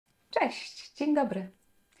Cześć, dzień dobry.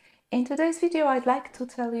 In today's video, I'd like to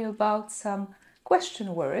tell you about some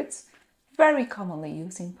question words very commonly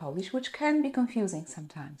used in Polish, which can be confusing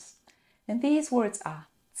sometimes. And these words are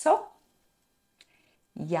co,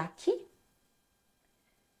 jaki,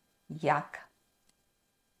 jak,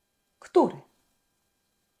 który.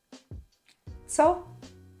 Co,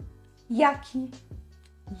 jaki,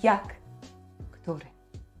 jak, który.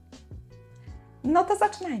 No to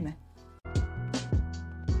zaczynajmy.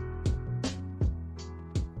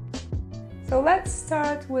 So let's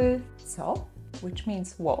start with co, which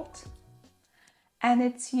means what, and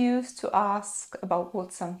it's used to ask about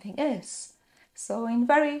what something is. So in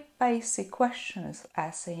very basic questions,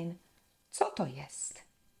 as in co to jest?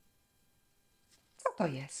 Co to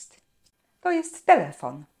jest? To jest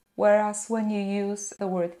telefon. Whereas when you use the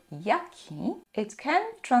word jaki, it can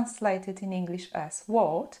be translated in English as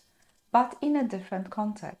what, but in a different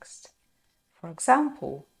context. For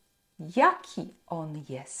example, jaki on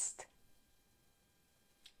jest?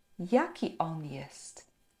 Jaki on jest?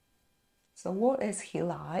 So what is he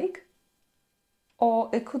like? Or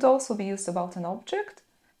it could also be used about an object.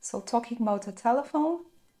 So talking about a telephone.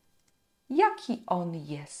 Jaki on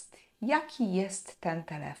jest? Jaki jest ten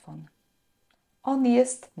telefon? On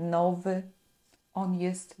jest nowy, on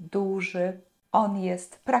jest duży, on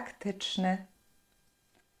jest praktyczny.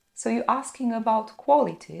 So you're asking about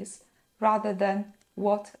qualities rather than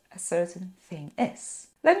what a certain thing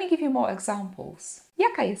is. Let me give you more examples.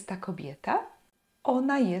 Jaka jest ta kobieta?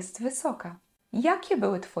 Ona jest wysoka. Jakie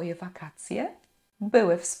były Twoje wakacje?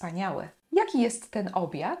 Były wspaniałe. Jaki jest ten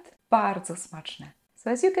obiad? Bardzo smaczny. So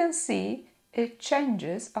as you can see, it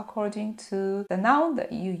changes according to the noun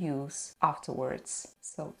that you use afterwards.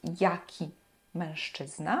 So jaki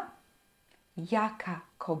mężczyzna? Jaka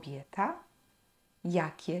kobieta?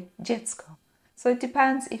 Jakie dziecko? So it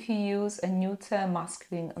depends if you use a neuter,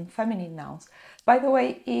 masculine and feminine nouns. By the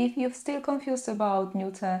way, if you're still confused about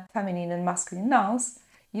neuter, feminine and masculine nouns,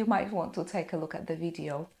 you might want to take a look at the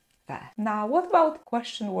video there. Now, what about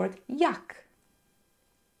question word jak?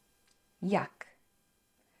 Jak.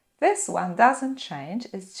 This one doesn't change,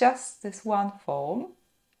 it's just this one form,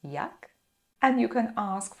 jak. And you can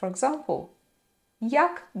ask, for example,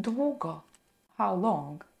 jak długo? How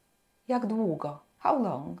long? Jak długo? How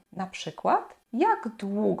long? Na przykład, jak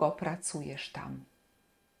długo pracujesz tam?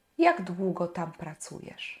 Jak długo tam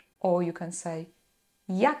pracujesz? Or you can say,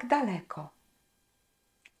 jak daleko?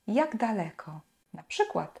 Jak daleko? Na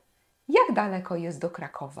przykład, jak daleko jest do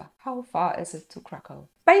Krakowa? How far is it to Krakow?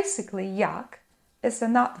 Basically, jak is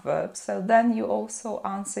an adverb, so then you also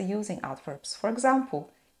answer using adverbs. For example,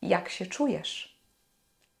 jak się czujesz?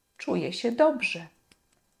 Czuję się dobrze.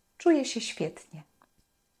 Czuję się świetnie.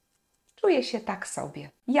 Czuję się tak sobie.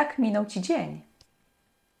 Jak minął Ci dzień?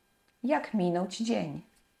 Jak minął Ci dzień?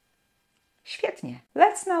 Świetnie.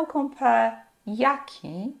 Let's now compare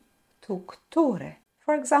jaki to który.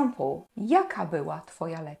 For example, jaka była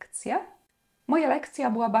Twoja lekcja? Moja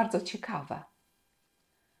lekcja była bardzo ciekawa.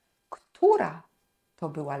 Która to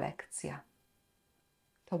była lekcja?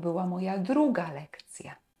 To była moja druga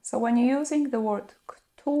lekcja. So when you're using the word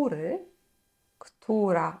który,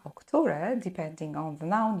 która or które, depending on the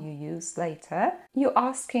noun you use later, you're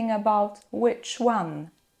asking about which one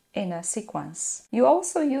in a sequence. You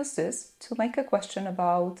also use this to make a question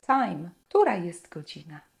about time. Która jest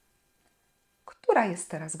godzina? Która jest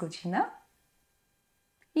teraz godzina?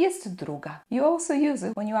 Jest druga. You also use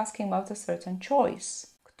it when you're asking about a certain choice.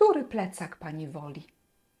 Który plecak Pani woli?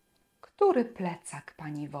 Który plecak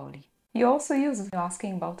Pani woli? You also use it when you're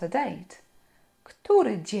asking about a date.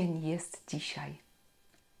 Który dzień jest dzisiaj?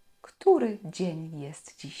 Który dzień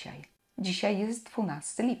jest dzisiaj? Dzisiaj jest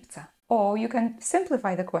 12 lipca. Or you can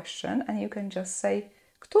simplify the question and you can just say,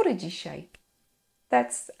 który dzisiaj?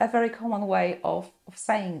 That's a very common way of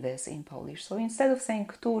saying this in Polish. So instead of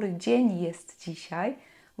saying, który dzień jest dzisiaj,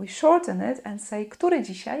 we shorten it and say, który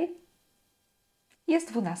dzisiaj?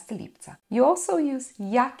 Jest 12 lipca. You also use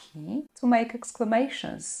jaki to make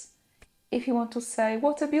exclamations. If you want to say,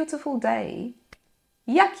 what a beautiful day.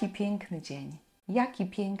 Jaki piękny dzień. Jaki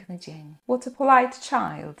piękny dzień. What a polite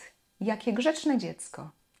child. Jakie grzeczne dziecko.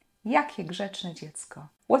 Jakie grzeczne dziecko.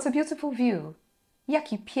 What a beautiful view.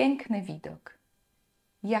 Jaki piękny widok.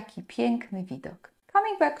 Jaki piękny widok.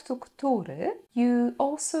 Coming back to który, you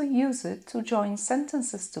also use it to join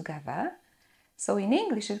sentences together. So in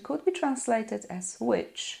English it could be translated as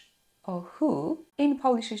which or who. In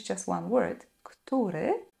Polish it's just one word.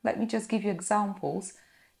 Który. Let me just give you examples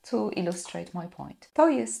to illustrate my point. To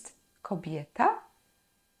jest kobieta,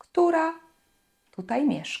 która tutaj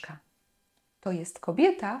mieszka. To jest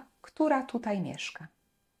kobieta, która tutaj mieszka.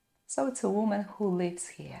 So it's a woman who lives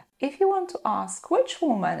here. If you want to ask which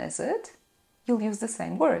woman is it, you'll use the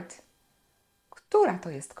same word. Która to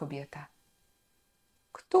jest kobieta?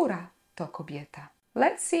 Która to kobieta?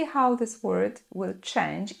 Let's see how this word will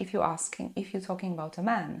change if you're talking about a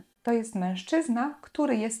man. To jest mężczyzna,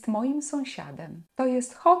 który jest moim sąsiadem. To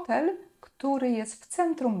jest hotel, który jest w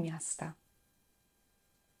centrum miasta.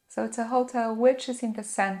 So it's a hotel which is in the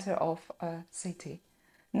center of a city.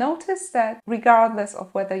 Notice that regardless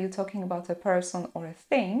of whether you're talking about a person or a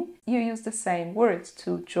thing, you use the same word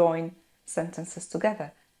to join sentences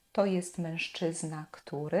together. To jest mężczyzna,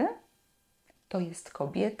 który. To jest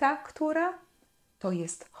kobieta, która. To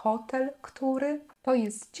jest hotel, który. To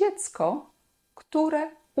jest dziecko,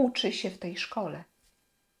 które uczy się w tej szkole.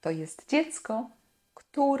 To jest dziecko,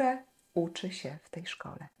 które uczy się w tej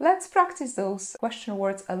szkole. Let's practice those question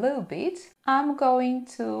words a little bit. I'm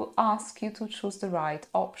going to ask you to choose the right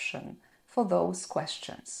option for those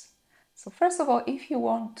questions. So first of all, if you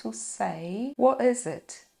want to say, what is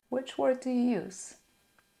it? Which word do you use?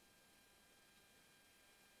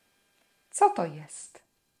 Co to jest?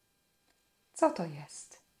 Co to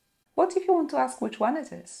jest? What if you want to ask which one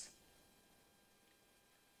it is?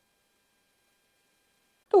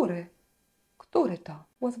 Który? Który to?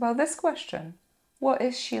 What about this question? What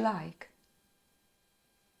is she like?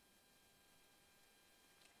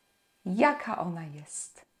 Jaka ona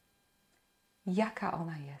jest? Jaka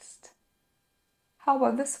ona jest? How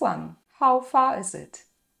about this one? How far is it?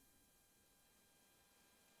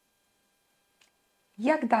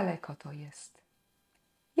 Jak daleko to jest?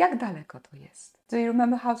 Jak daleko to jest? Do you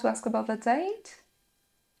remember how to ask about the date?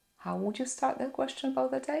 How would you start the question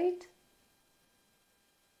about the date?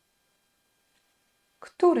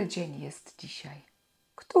 Który dzień jest dzisiaj?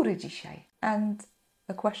 Który dzisiaj? And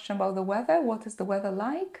the question about the weather, what is the weather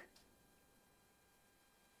like?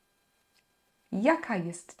 Jaka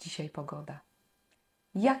jest dzisiaj pogoda?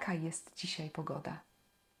 Jaka jest dzisiaj pogoda?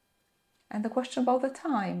 And the question about the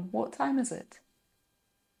time, what time is it?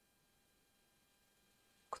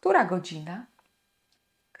 Która godzina?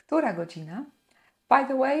 Która godzina? By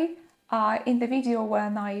the way, in the video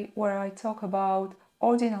where I talk about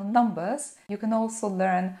ordinal numbers, you can also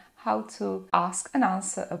learn how to ask and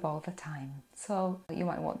answer about the time. So you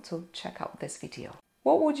might want to check out this video.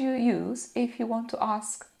 What would you use if you want to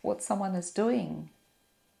ask what someone is doing?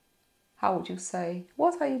 How would you say,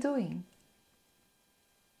 what are you doing?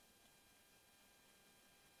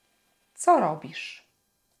 Co robisz?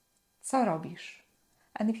 Co robisz?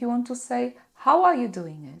 And if you want to say, how are you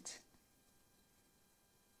doing it?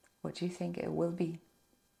 What do you think it will be?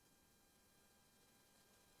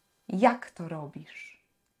 Jak to robisz?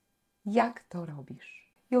 Jak to robisz?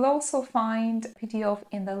 You'll also find a PDF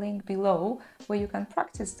in the link below where you can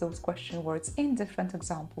practice those question words in different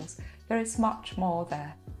examples. There is much more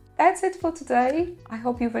there. That's it for today. I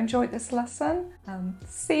hope you've enjoyed this lesson.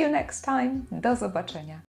 See you next time. Do zobaczenia.